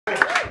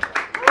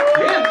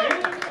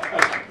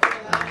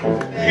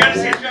gotta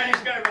see a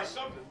Chinese guy about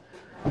something.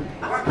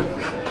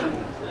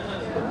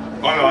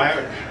 Oh no, I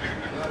haven't.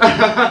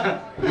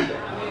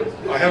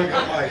 I haven't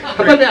got my.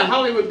 How about that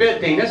Hollywood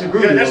bed thing? That's a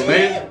groovy one,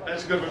 man.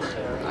 That's a good one.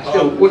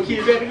 Still, what key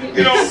is that again?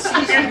 You know,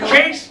 in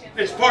case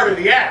it's part of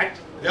the act,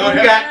 they ought to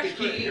You got have the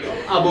key. you know.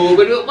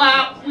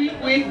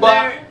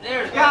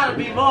 There's gotta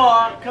be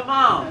more. Come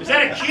on. Is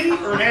that a key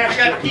or an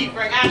ashtray? I got a key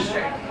for an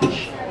ashtray.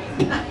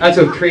 That's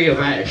a tray of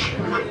ash.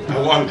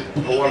 I wanted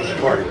to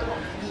party.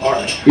 All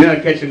right. You're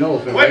not catching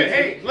those, man. Wait a minute,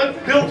 hey,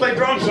 let Bill play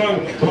drums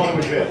on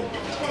Hollywood Bed.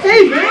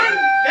 Hey, man,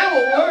 that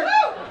will work.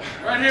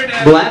 Right here,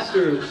 Dad.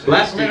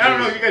 Blaster. Man, I don't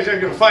know if you guys are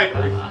gonna fight.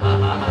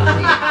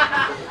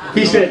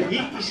 He said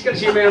he's got to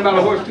see a man about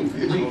a horse too.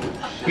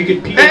 You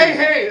can pee.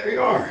 Hey, there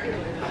you are.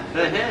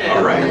 Hey.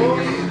 All right.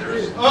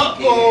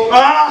 Uh-oh.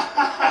 Ah!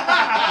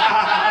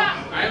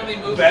 I only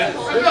moved Bad.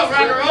 What's up,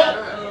 rock and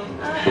roll?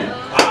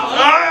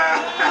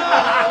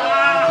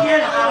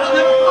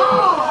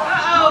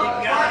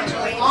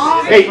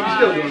 Hey, you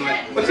still doing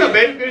right? What's up,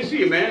 baby? Good to see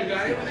you, man.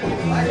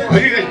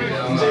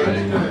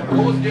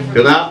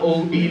 Cause I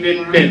OD'd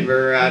in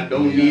Denver, I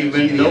don't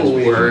even know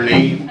her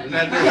name.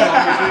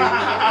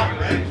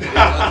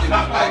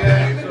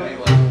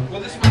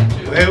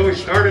 Well, we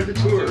started the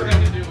tour.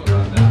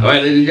 All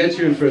right, ladies and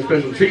gentlemen, for a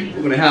special treat,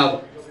 we're gonna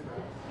have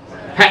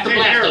half the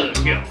blast.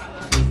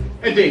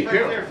 And Dave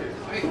Carroll.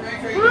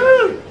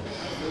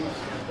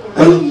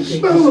 I love the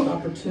smell of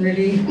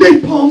opportunity.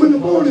 Napalm in the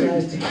morning.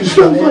 It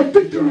smells like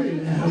victory.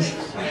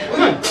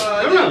 Come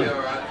on.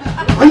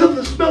 I love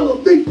the smell of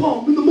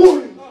napalm in the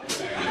morning. It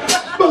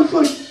smells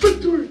like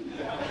victory.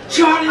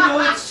 Johnny, no,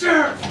 it's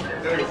surf.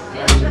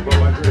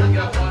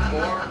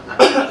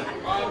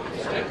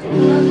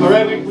 All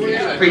right,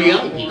 For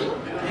young people.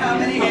 How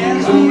many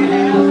hands do you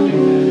have?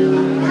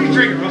 what are you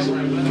drinking, Russell?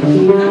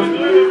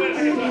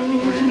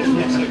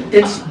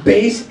 It's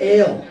base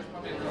ale.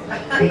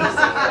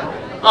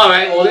 All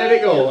right, well, there they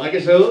go. I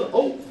guess,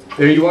 oh,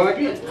 there you are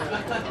again.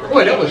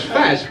 Boy, that was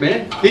fast,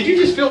 man. Did you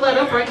just fill that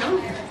up right now?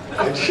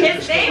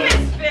 His name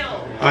is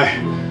Phil.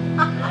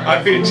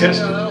 I've been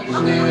tested,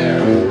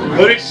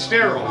 but it's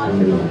sterile.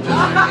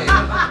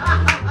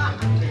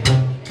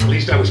 At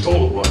least I was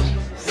told it was.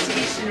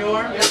 See,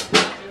 Senor.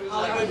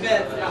 Hollywood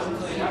bed.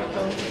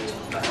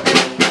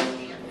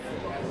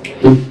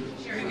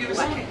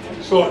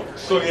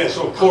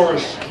 So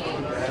chorus,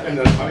 and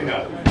then a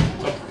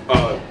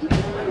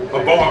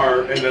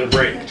bar and then a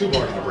break. 2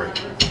 bars and a break.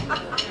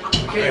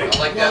 Okay, I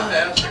like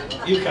that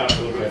fast. You count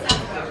a little bit.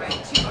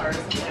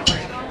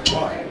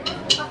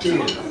 1,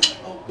 2,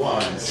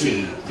 1,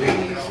 2,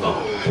 3,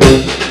 4.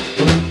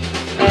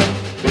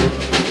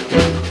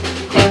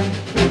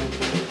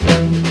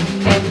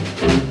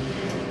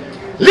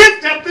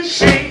 Lift up the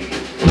shade.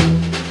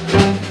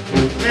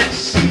 Let's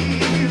see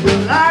the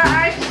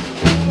light.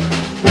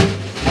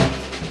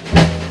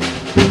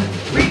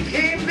 We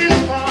came this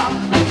far.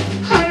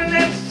 Honey,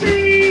 let's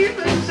see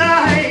the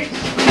sights.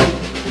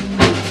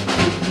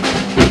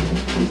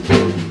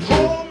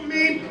 Hold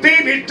me,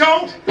 baby,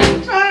 don't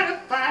try to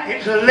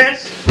fight.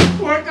 Let's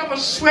work up a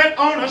sweat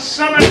on a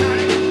summer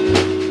night.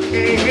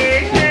 Hey, hey,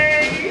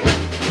 hey.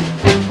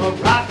 A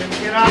rockin'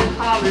 in our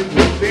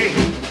Hollywood Bay.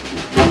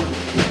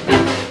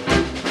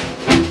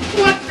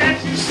 What's that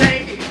you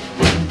say?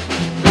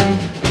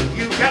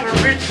 You got a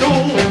rich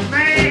old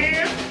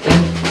man.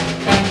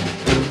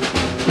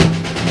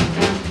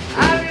 I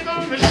live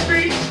on the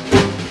streets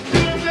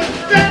doing the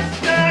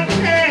best I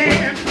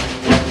can.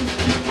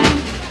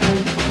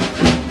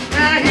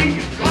 Now he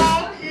can call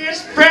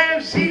his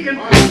friends, he can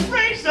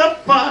raise a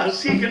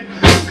fuss, he can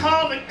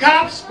call the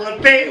cops,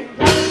 but they won't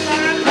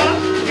find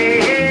us. Hey,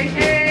 hey,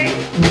 hey.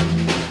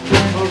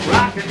 A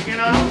rockin' in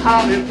a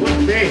Hollywood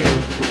Bay.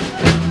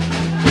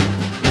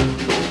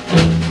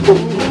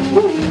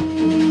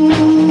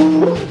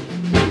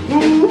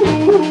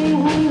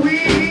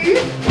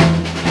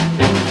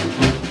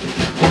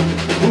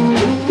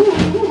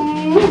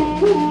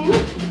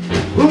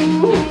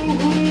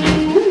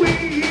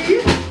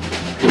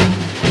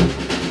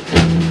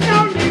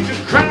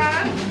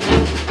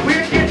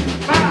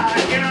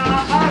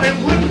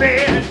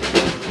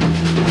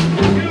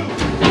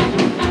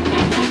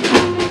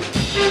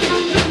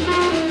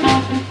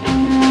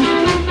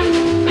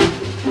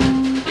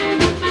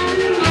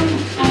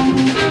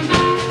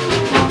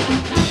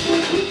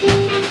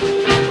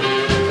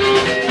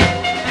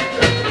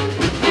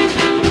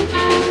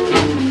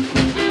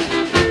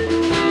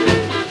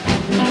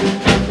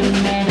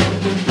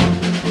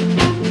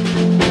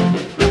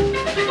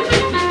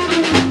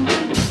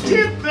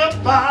 Tip the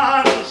bar.